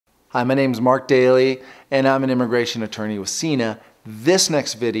Hi, my name is Mark Daly, and I'm an immigration attorney with CINA. This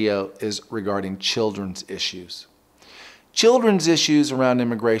next video is regarding children's issues. Children's issues around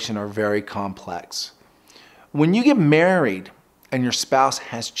immigration are very complex. When you get married and your spouse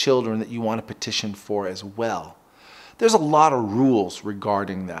has children that you want to petition for as well, there's a lot of rules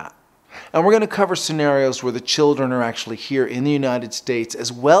regarding that. And we're going to cover scenarios where the children are actually here in the United States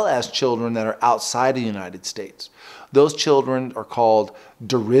as well as children that are outside the United States. Those children are called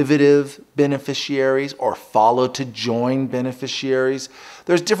derivative beneficiaries or follow to join beneficiaries.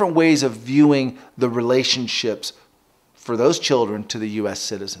 There's different ways of viewing the relationships for those children to the U.S.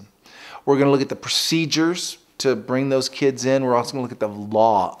 citizen. We're going to look at the procedures to bring those kids in. We're also going to look at the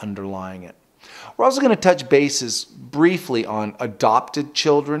law underlying it. We're also going to touch bases briefly on adopted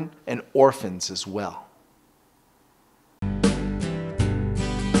children and orphans as well.